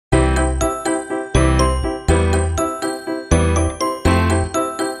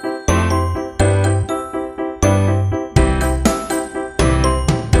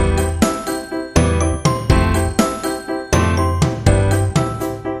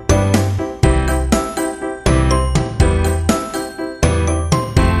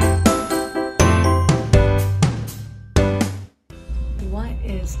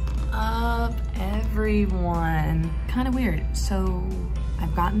So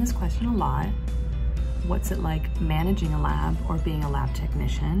I've gotten this question a lot. What's it like managing a lab or being a lab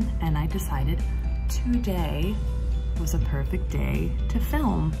technician? And I decided today was a perfect day to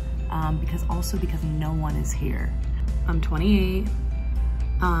film because no one is here. I'm 28.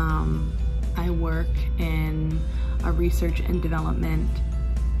 I work in a research and development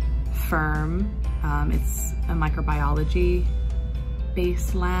firm. It's a microbiology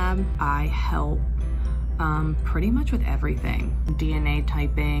based lab. I help pretty much with everything. DNA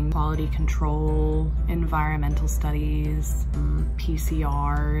typing, quality control, environmental studies,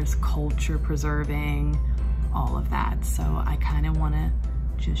 PCRs, culture preserving, all of that. So I kind of want to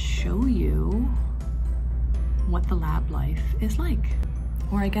just show you what the lab life is like.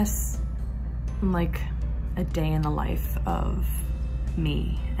 Or I guess like a day in the life of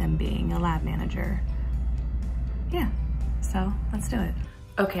me and being a lab manager. Yeah, so let's do it.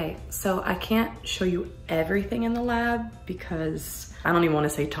 Okay, so I can't show you everything in the lab because I don't even want to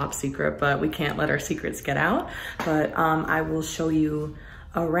say top secret, but we can't let our secrets get out. But I will show you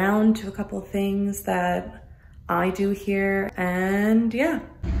around to a couple of things that I do here, and yeah.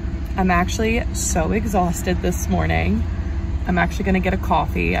 I'm actually so exhausted this morning. I'm actually gonna get a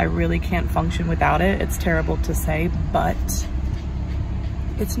coffee. I really can't function without it. It's terrible to say, but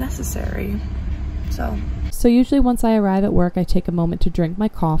it's necessary, so. So usually once I arrive at work, I take a moment to drink my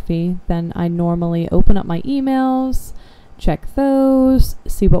coffee. Then I normally open up my emails, check those,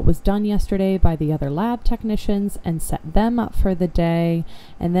 see what was done yesterday by the other lab technicians and set them up for the day.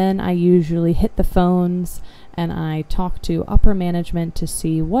 And then I usually hit the phones and I talk to upper management to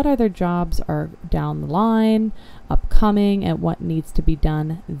see what other jobs are down the line, upcoming, and what needs to be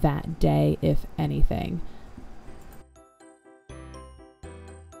done that day, if anything.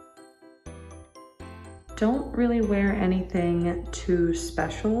 Don't really wear anything too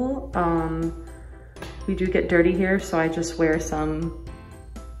special. We do get dirty here, so I just wear some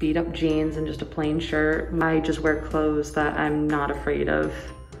beat up jeans and just a plain shirt. I just wear clothes that I'm not afraid of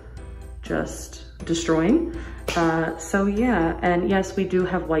just destroying. So yeah, and yes, we do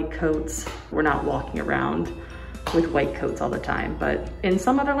have white coats. We're not walking around with white coats all the time, but in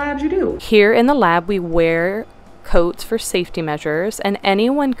some other labs you do. Here in the lab, we wear coats for safety measures, and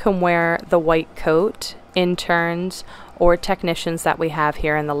anyone can wear the white coat, interns or technicians that we have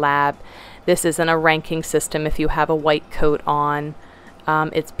here in the lab. This isn't a ranking system if you have a white coat on.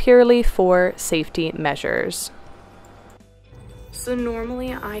 It's purely for safety measures. So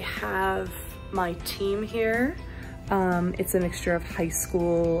normally I have my team here. It's a mixture of high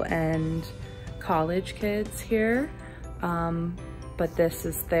school and college kids here. But this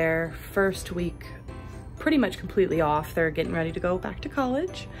is their first week pretty much completely off. They're getting ready to go back to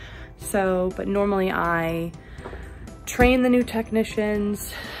college. So, but normally I train the new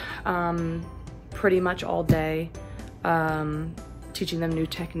technicians pretty much all day, teaching them new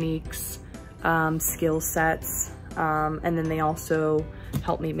techniques, skill sets, and then they also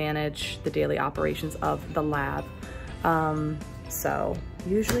help me manage the daily operations of the lab. So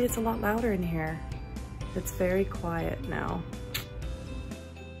usually it's a lot louder in here. It's very quiet now.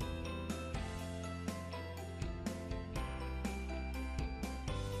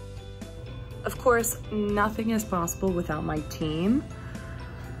 Of course, nothing is possible without my team.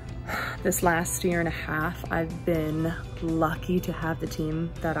 This last year and a half, I've been lucky to have the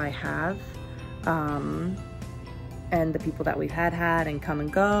team that I have, and the people that we've had and come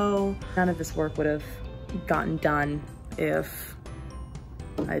and go. None of this work would have gotten done if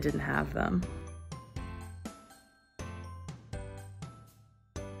I didn't have them.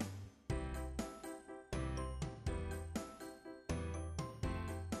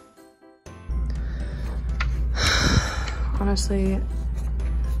 Honestly,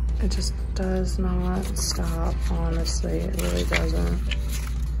 it just does not stop, honestly, it really doesn't.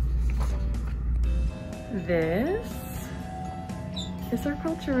 This is our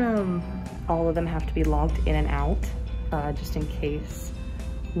culture room. All of them have to be logged in and out, just in case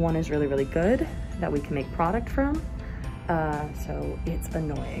one is really, really good that we can make product from. So it's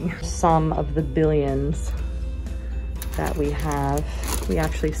annoying. Some of the billions that we have, we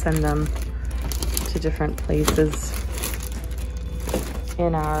actually send them to different places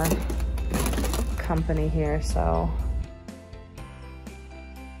in our company here, so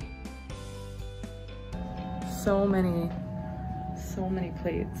many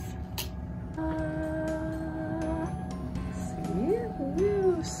plates. See?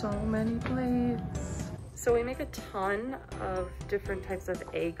 Ooh, so many plates. So we make a ton of different types of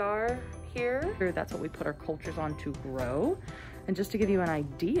agar here. That's what we put our cultures on to grow. And just to give you an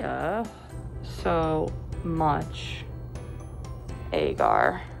idea, so much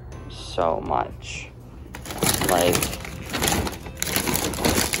agar, so much. Like,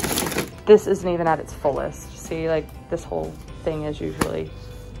 this isn't even at its fullest. See, like this whole thing is usually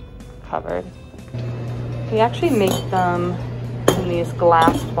covered. We actually make them in these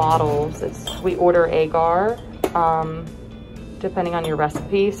glass bottles. We order agar, depending on your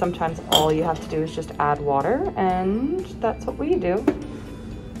recipe. Sometimes all you have to do is just add water, and that's what we do.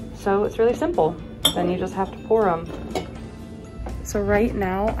 So it's really simple. Then you just have to pour them. So right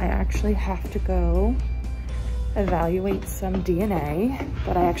now I actually have to go evaluate some DNA,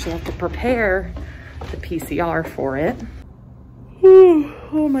 but I actually have to prepare the PCR for it.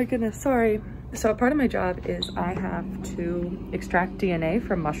 Oh my goodness, sorry. So part of my job is I have to extract DNA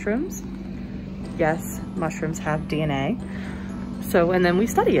from mushrooms. Yes, mushrooms have DNA. So, and then we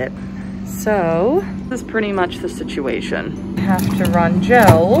study it. So this is pretty much the situation. I have to run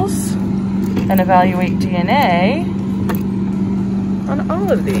gels and evaluate DNA on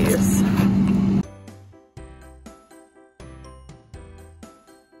all of these.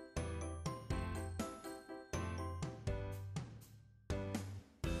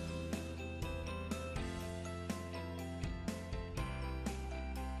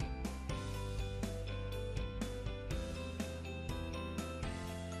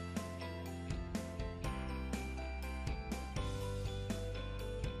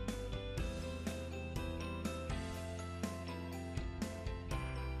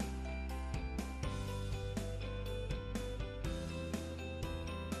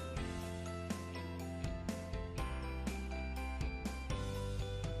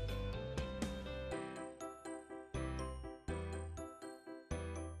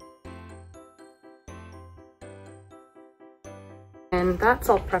 And that's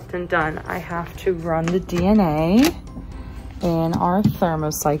all prepped and done. I have to run the DNA in our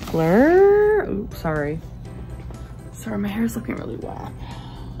thermocycler. Oops, sorry. Sorry, my hair's looking really wet.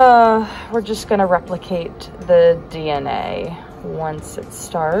 We're just gonna replicate the DNA once it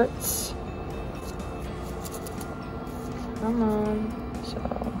starts. Come on, so,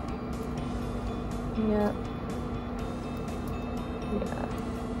 yeah.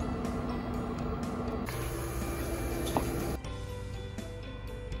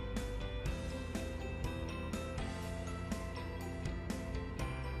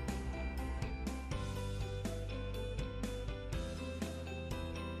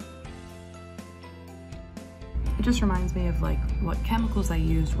 It just reminds me of like what chemicals I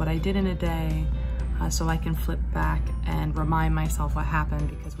used, what I did in a day, so I can flip back and remind myself what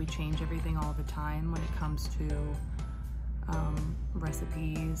happened, because we change everything all the time when it comes to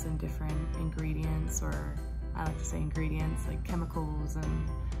recipes and different ingredients, or I like to say ingredients, like chemicals and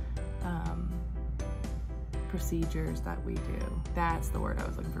procedures that we do. That's the word I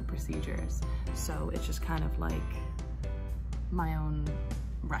was looking for, procedures. So it's just kind of like my own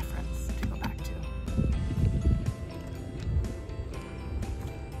reference to go back to.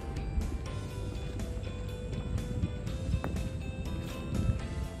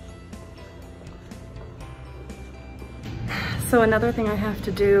 So another thing I have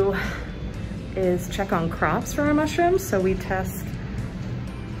to do is check on crops for our mushrooms. So we test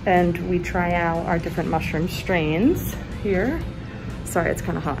and we try out our different mushroom strains here. Sorry, it's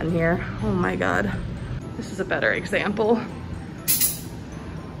kind of hot in here. Oh my God. This is a better example.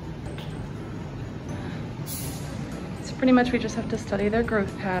 So pretty much we just have to study their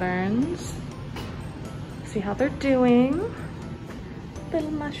growth patterns, see how they're doing.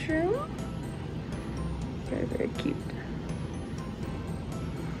 Little mushroom. Very, very cute.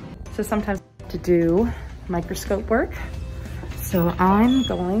 So sometimes I have to do microscope work. So I'm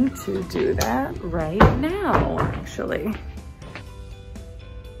going to do that right now, actually.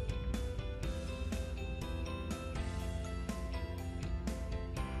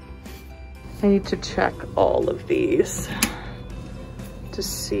 I need to check all of these to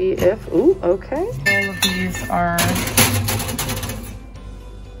see if, ooh, okay. All of these are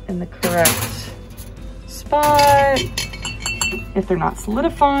in the correct spot. If they're not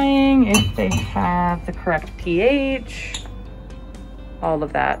solidifying, if they have the correct pH, all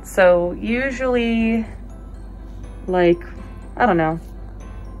of that. So usually, like, I don't know,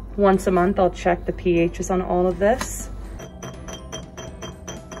 once a month I'll check the pHs on all of this.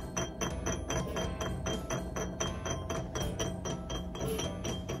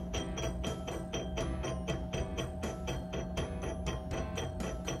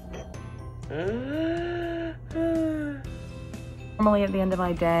 Normally at the end of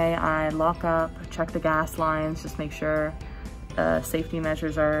my day, I lock up, check the gas lines, just make sure safety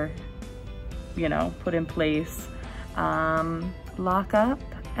measures are, you know, put in place, lock up,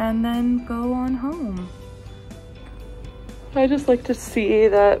 and then go on home. I just like to see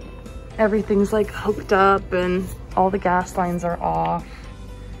that everything's like hooked up and all the gas lines are off.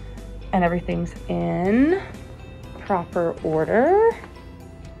 and everything's in proper order.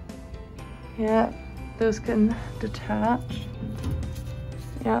 Yeah, those can detach.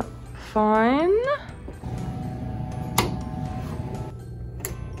 Yeah, fine.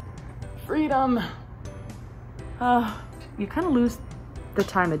 Freedom. You kind of lose the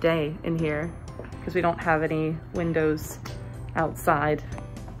time of day in here because we don't have any windows outside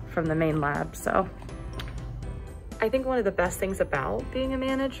from the main lab. So I think one of the best things about being a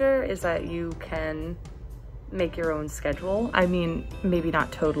manager is that you can make your own schedule. I mean, maybe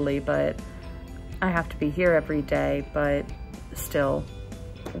not totally, but I have to be here every day, but still,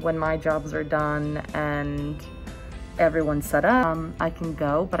 when my jobs are done and everyone's set up, I can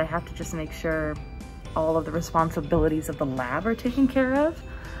go, but I have to just make sure all of the responsibilities of the lab are taken care of.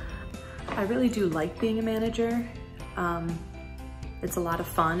 I really do like being a manager. It's a lot of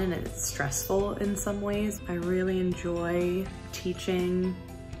fun and it's stressful in some ways. I really enjoy teaching,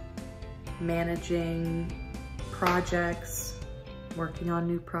 managing projects, working on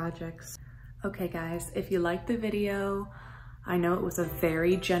new projects. Okay guys, if you liked the video, I know it was a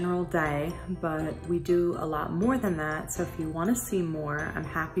very general day, but we do a lot more than that. So if you want to see more, I'm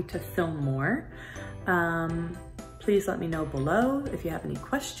happy to film more. Please let me know below if you have any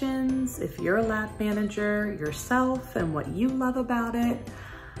questions, if you're a lab manager yourself and what you love about it.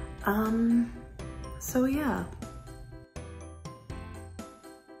 So yeah.